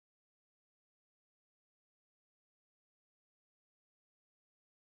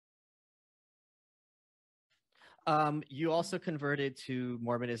You also converted to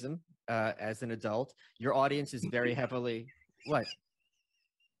Mormonism as an adult. Your audience is very heavily what?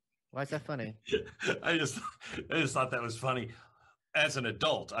 Why is that funny? I just thought that was funny. As an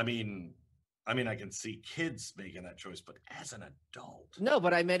adult, I mean, I can see kids making that choice, but as an adult, no.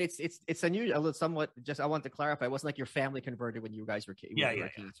 But I meant it's unusual, somewhat. Just I want to clarify. It wasn't like your family converted when you guys were kids. Yeah.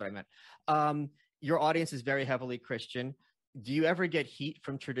 So I meant your audience is very heavily Christian. Do you ever get heat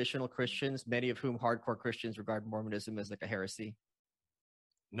from traditional Christians, many of whom hardcore Christians regard Mormonism as like a heresy?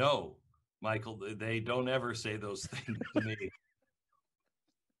 No, Michael, they don't ever say those things to me.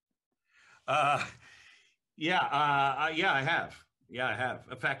 Yeah, I have. Yeah, I have.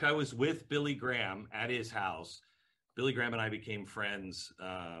 In fact, I was with Billy Graham at his house. Billy Graham and I became friends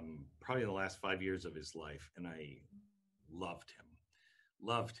probably in the last 5 years of his life, and I loved him,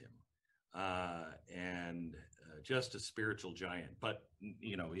 and just a spiritual giant. But,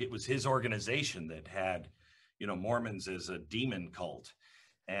 you know, it was his organization that had, you know, Mormons as a demon cult.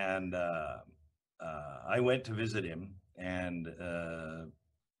 And I went to visit him, and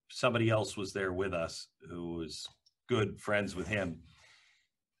somebody else was there with us who was good friends with him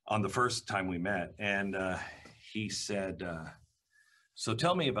on the first time we met. And he said, so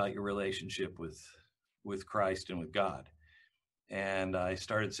tell me about your relationship with Christ and with God. And I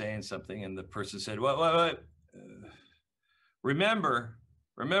started saying something, and the person said, what? Remember,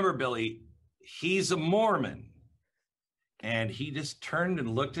 Billy, he's a Mormon. And he just turned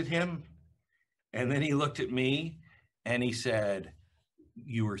and looked at him. And then he looked at me and he said,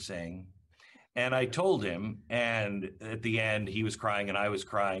 you were saying. And I told him, and at the end, he was crying and I was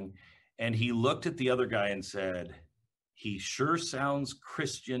crying. And he looked at the other guy and said, he sure sounds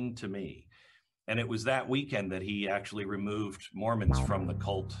Christian to me. And it was that weekend that he actually removed Mormons from the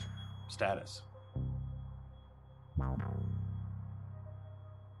cult status.